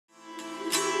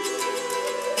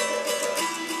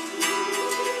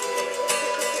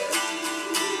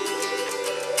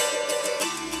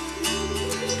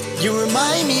You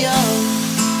remind me of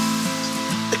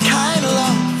the kind of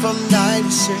love from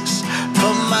 '96.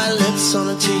 Put my lips on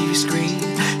a TV screen.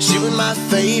 She was my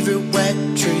favorite wet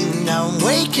dream. Now I'm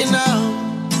waking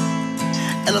up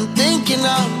and I'm thinking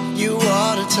of you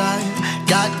all the time.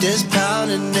 Got this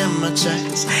pounding in my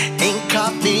chest. Ain't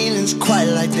caught feelings quite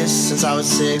like this since I was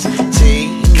 16.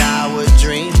 I would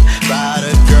dream about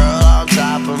a girl on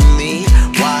top of me.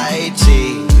 White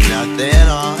tee, nothing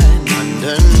on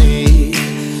underneath.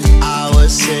 I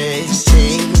was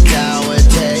 16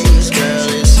 nowadays. Girl,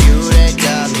 it's you that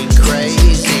got me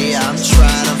crazy. I'm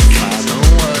trying to find the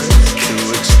words to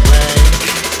explain.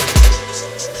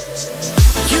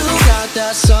 You got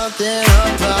that something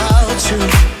about you.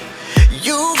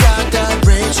 You got that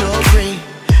Rachel Green,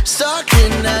 stuck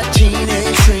in that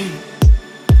teenage dream.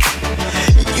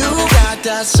 You got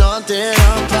that something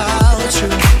about you.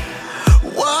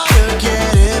 Wanna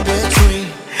get in between.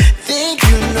 Think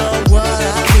you know what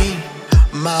I mean.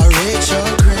 My Rachel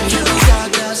Green. You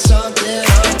got that something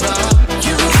about.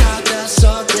 You got that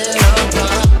something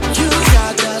about. You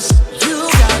got that. You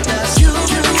got that. You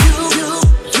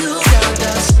got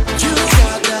that. You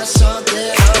got that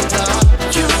something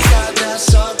about. You got that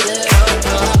something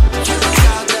about. You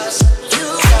got that. You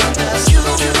got that.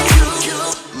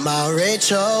 My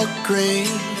Rachel Green.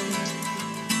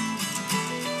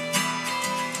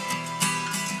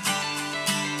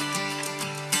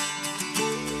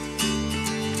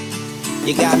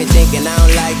 You got me thinking I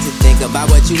don't like to think about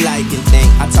what you like and think.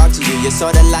 I talk to you, you're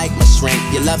sorta like my shrink.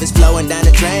 Your love is flowing down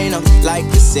the drain, I'm like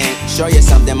the sink. Sure you're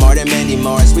something more than Mandy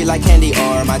Moore. Sweet like candy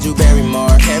or my Drew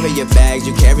Barrymore. Carry your bags,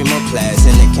 you carry more class.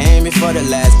 And it came before the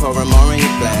last, pouring more in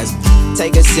your glass.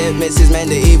 Take a sip, Mrs.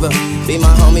 Mandaiva. Be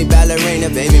my homie ballerina,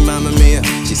 baby mama mia.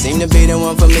 She seemed to be the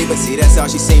one for me, but see that's all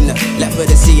she seemed to. Left for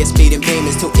the see a speeding beam,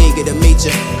 is too eager to meet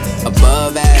you.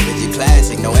 Above average, you're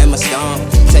classic, no Emma Stone.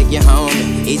 Take you home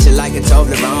and eat you like a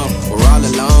Toblerone. We're all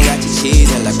alone, got your cheese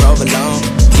and like provolone.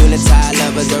 Unitide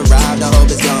lovers arrived, I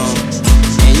hope it's gone.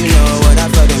 And you know what I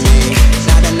fucking mean.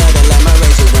 Not another like my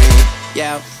Rachel Green,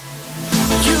 yeah.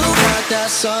 You got that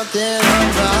something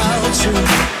about you.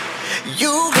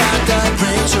 You got that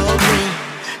Rachel Green,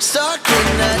 stuck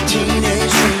in that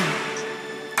teenage dream.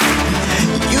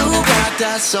 You got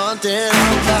that something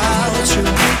about you.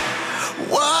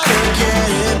 Wanna get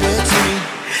in between.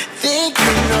 Think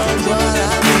you know what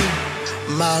I mean.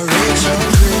 My Rachel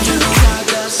Green. You got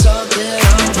that something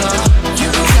about.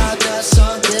 You got that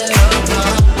something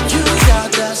about. You got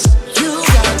that. You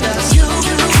got that. You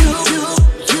got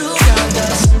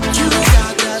that. You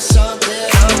got that something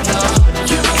about.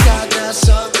 You got that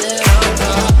something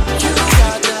about. You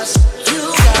got that. You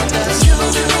got that.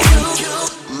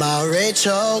 My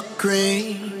Rachel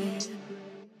Green.